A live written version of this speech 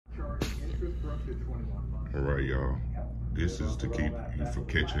All right, y'all. This is to keep you from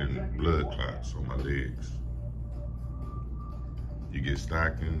catching blood clots on my legs. You get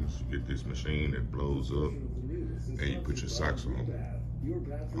stockings, you get this machine that blows up, and you put your socks on.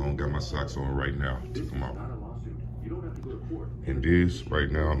 I don't got my socks on right now. Took them off. And this right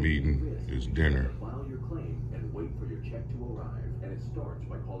now I'm eating is dinner.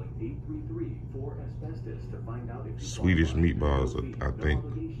 Swedish meatballs, I think,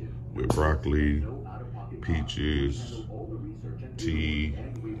 with broccoli, peaches, tea,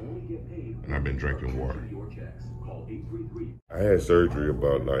 and I've been drinking water. I had surgery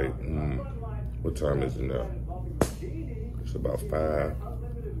about like, what time is it now? It's about 5.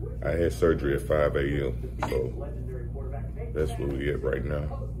 I had surgery at 5 a.m. So that's where we at right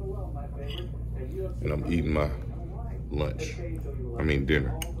now. And I'm eating my lunch. I mean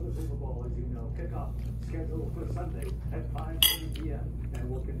dinner.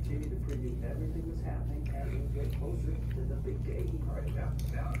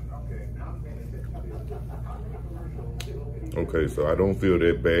 Okay, so I don't feel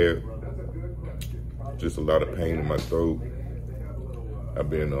that bad. Just a lot of pain in my throat. I've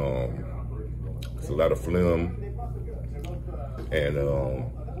been, it's a lot of phlegm. And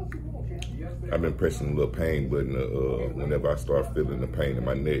I've been pressing a little pain button whenever I start feeling the pain in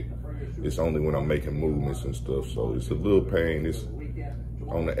my neck. It's only when I'm making movements and stuff. So it's a little pain. It's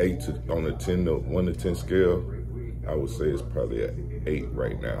on the 1 to 10 scale. I would say it's probably at 8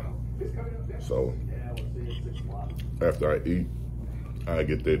 right now. So after I eat, I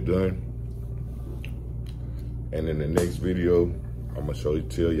get that done. And in the next video, I'm gonna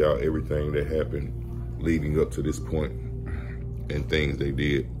tell y'all everything that happened leading up to this point and things they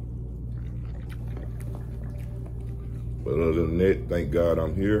did. But other than that, thank God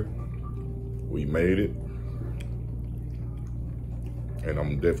I'm here. We made it. And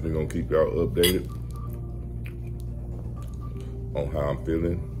I'm definitely gonna keep y'all updated on how I'm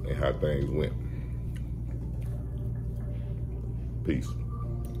feeling and how things went. Peace.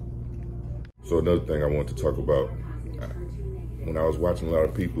 So another thing I want to talk about, when I was watching a lot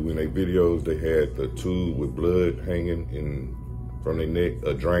of people in their videos, they had the tube with blood hanging from their neck,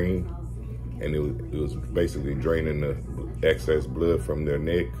 a drain, and it was basically draining the excess blood from their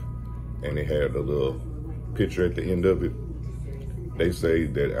neck, and they had a little picture at the end of it. They say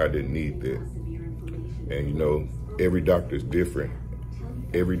that I didn't need that. And you know, every doctor's different.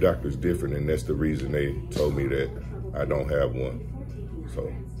 Every doctor's different, and that's the reason they told me that I don't have one. So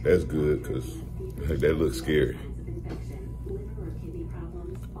that's good, because that looks scary.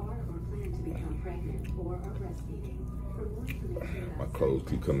 My clothes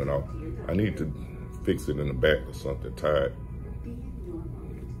keep coming off. I need to fix it in the back or something, tied.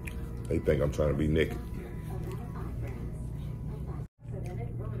 They think I'm trying to be naked.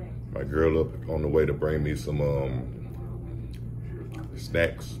 My girl up on the way to bring me some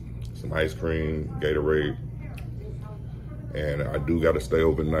snacks, some ice cream, Gatorade. And I do gotta stay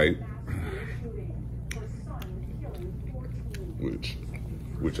overnight,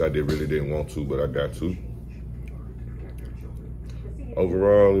 which I really didn't want to, but I got to.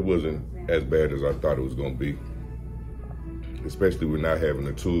 Overall, it wasn't as bad as I thought it was gonna be, especially with not having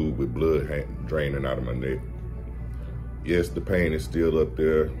a tube with blood draining out of my neck. Yes, the pain is still up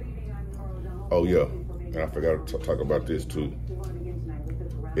there. Oh yeah, and I forgot to talk about this too.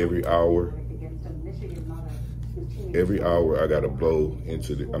 Every hour I gotta blow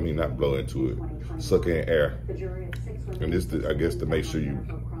into the, not blow into it, suck in air. And this, I guess, to make sure you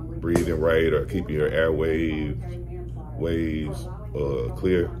breathing right or keeping your airways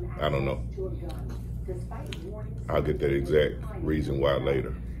clear. I don't know. I'll get that exact reason why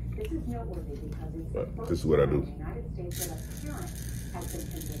later. But this is what I do.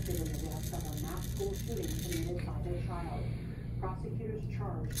 Prosecutors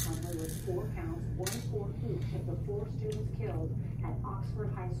charged Huntley with 4 counts, 1 for each of the 4 students killed at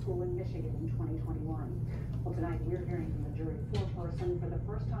Oxford High School in Michigan in 2021. Well, tonight we're hearing from the jury foreperson for the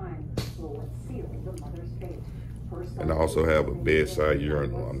first time will what sealed the mother's fate. And I also have a bedside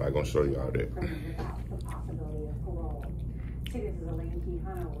urinal. I'm not going to show you all that.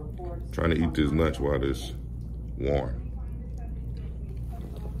 Trying to eat this lunch while it's warm.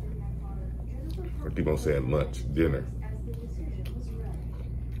 I keep on saying lunch, dinner.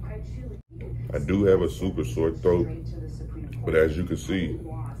 I do have a super sore throat, but as you can see,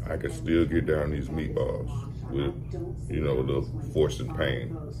 I can still get down these meatballs with, you know, the forcing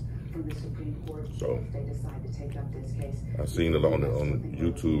pain. So I've seen it on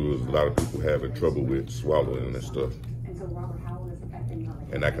YouTube. There's a lot of people having trouble with swallowing and stuff,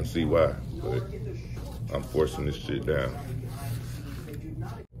 and I can see why. But I'm forcing this shit down.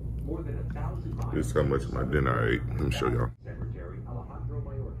 This is how much of my dinner I ate. Let me show y'all.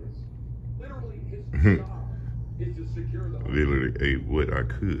 Literally ate what I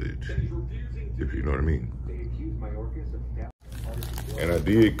could, if you know what I mean. And I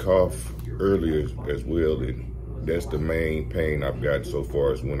did cough earlier as well, and that's the main pain I've got so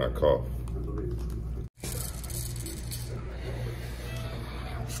far is when I cough.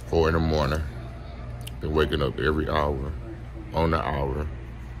 It's 4 in the morning. Been waking up every hour, on the hour,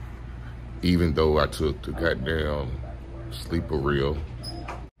 even though I took the goddamn sleeper reel.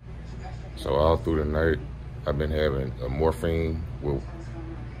 So all through the night, I've been having a morphine. Well,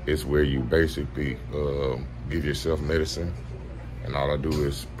 it's where you basically give yourself medicine, and all I do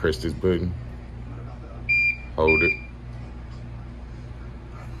is press this button, hold it,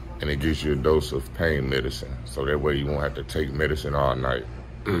 and it gives you a dose of pain medicine. So that way you won't have to take medicine all night.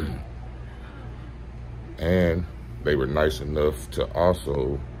 And they were nice enough to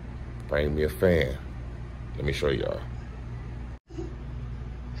also bring me a fan. Let me show y'all.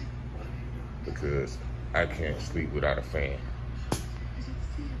 Because I can't sleep without a fan.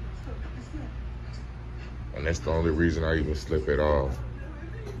 And that's the only reason I even slept at all.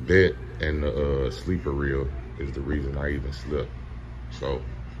 That and the sleeper reel is the reason I even slept. So,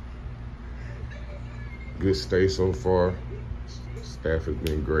 good stay so far. Staff has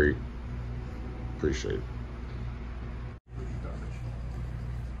been great. Appreciate it.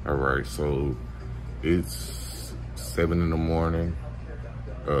 All right, so it's 7 in the morning.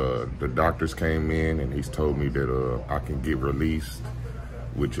 The doctors came in and he's told me that I can get released,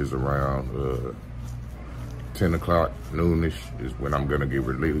 which is around 10 o'clock, noonish is when I'm gonna get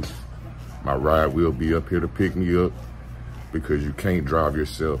released. My ride will be up here to pick me up because you can't drive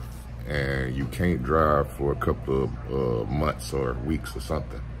yourself and you can't drive for a couple of months or weeks or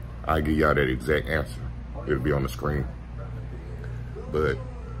something. I'll give y'all that exact answer. It'll be on the screen. But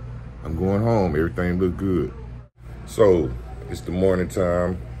I'm going home, everything look good. So it's the morning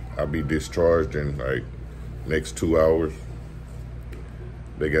time. I'll be discharged in like next 2 hours.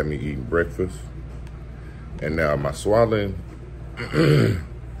 They got me eating breakfast. And now my swallowing,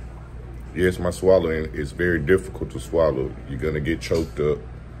 yes, my swallowing is very difficult to swallow. You're gonna get choked up.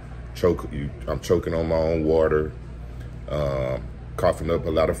 I'm choking on my own water, coughing up a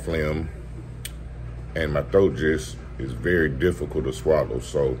lot of phlegm, and my throat just is very difficult to swallow.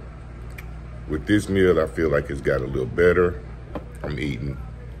 So with this meal, I feel like it's got a little better. I'm eating.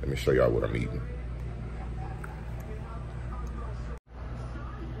 Let me show y'all what I'm eating.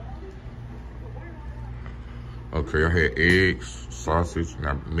 Okay, I had eggs, sausage, and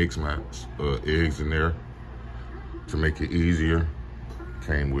I mixed my eggs in there to make it easier.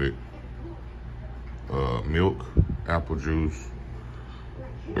 Came with milk, apple juice,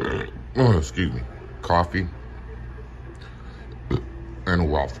 excuse me, coffee, and a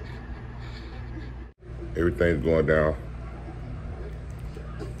waffle. Everything's going down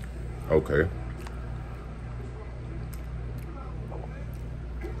okay.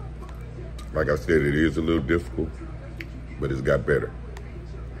 Like I said, it is a little difficult, but it's got better.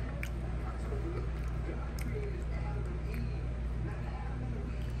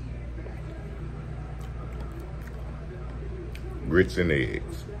 Grits and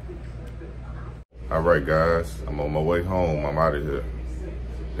eggs. All right, guys, I'm on my way home. I'm out of here.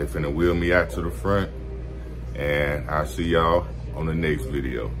 They finna wheel me out to the front, and I'll see y'all on the next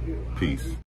video. Peace.